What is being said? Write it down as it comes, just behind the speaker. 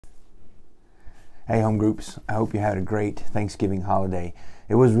Hey, home groups, I hope you had a great Thanksgiving holiday.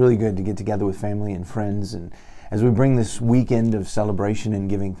 It was really good to get together with family and friends. And as we bring this weekend of celebration and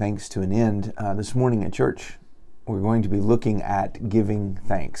giving thanks to an end, this morning at church, we're going to be looking at giving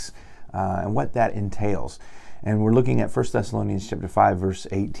thanks and what that entails. And we're looking at 1 Thessalonians chapter 5, verse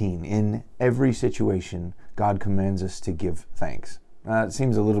 18. In every situation, God commands us to give thanks. It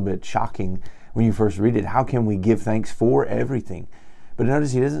seems a little bit shocking when you first read it. How can we give thanks for everything? But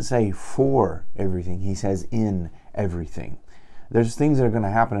notice he doesn't say for everything. He says in everything. There's things that are going to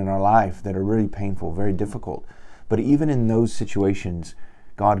happen in our life that are really painful, very difficult. But even in those situations,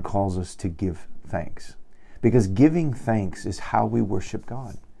 God calls us to give thanks. Because giving thanks is how we worship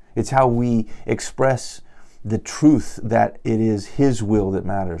God. It's how we express the truth that it is His will that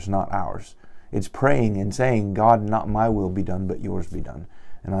matters, not ours. It's praying and saying, God, not my will be done, but yours be done.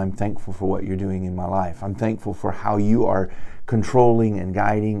 And I'm thankful for what you're doing in my life. I'm thankful for how you are controlling and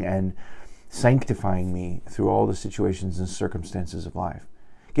guiding and sanctifying me through all the situations and circumstances of life.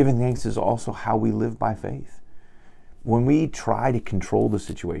 Giving thanks is also how we live by faith. When we try to control the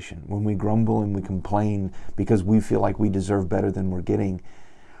situation, when we grumble and we complain because we feel like we deserve better than we're getting,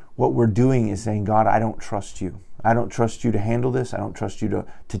 what we're doing is saying, God, I don't trust you. I don't trust you to handle this. I don't trust you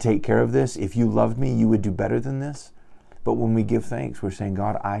to take care of this. If you loved me, you would do better than this. But when we give thanks, we're saying,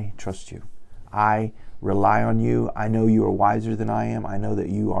 God, I trust you. I rely on you. I know you are wiser than I am. I know that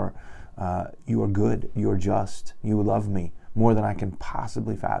you are good. You are just. You love me more than I can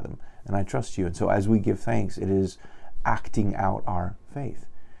possibly fathom. And I trust you. And so as we give thanks, it is acting out our faith.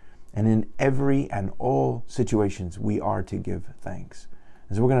 And in every and all situations, we are to give thanks.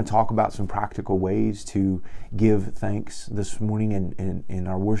 And so we're going to talk about some practical ways to give thanks this morning in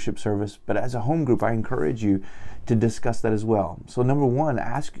our worship service. But as a home group, I encourage you to discuss that as well. So number one,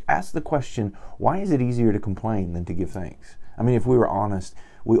 ask the question, why is it easier to complain than to give thanks? I mean, if we were honest,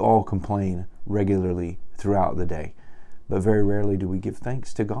 we all complain regularly throughout the day. But very rarely do we give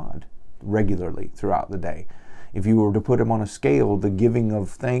thanks to God regularly throughout the day. If you were to put them on a scale, the giving of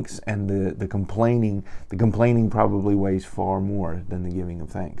thanks and the complaining probably weighs far more than the giving of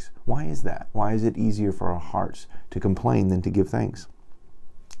thanks. Why is that? Why is it easier for our hearts to complain than to give thanks?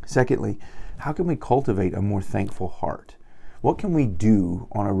 Secondly, how can we cultivate a more thankful heart? What can we do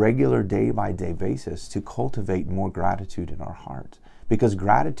on a regular day-by-day basis to cultivate more gratitude in our heart? Because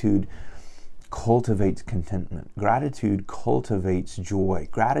gratitude cultivates contentment. Gratitude cultivates joy.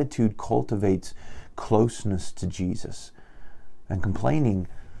 Gratitude cultivates closeness to Jesus. And complaining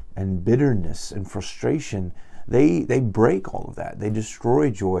and bitterness and frustration, they break all of that. They destroy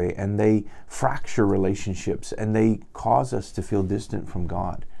joy and they fracture relationships and they cause us to feel distant from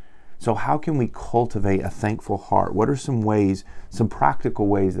God. So how can we cultivate a thankful heart? What are some ways, some practical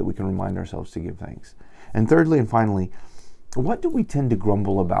ways that we can remind ourselves to give thanks? And thirdly and finally, what do we tend to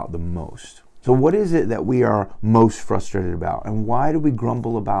grumble about the most? So what is it that we are most frustrated about? And why do we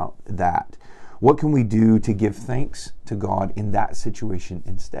grumble about that? What can we do to give thanks to God in that situation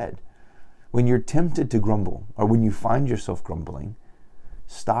instead? When you're tempted to grumble, or when you find yourself grumbling,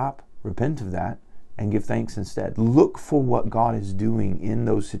 stop, repent of that, and give thanks instead. Look for what God is doing in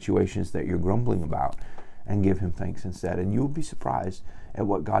those situations that you're grumbling about and give Him thanks instead. And you'll be surprised at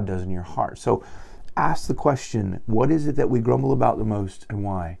what God does in your heart. So ask the question, what is it that we grumble about the most and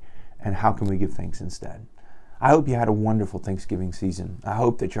why? And how can we give thanks instead? I hope you had a wonderful Thanksgiving season. I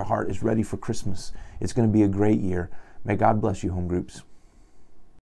hope that your heart is ready for Christmas. It's going to be a great year. May God bless you, home groups.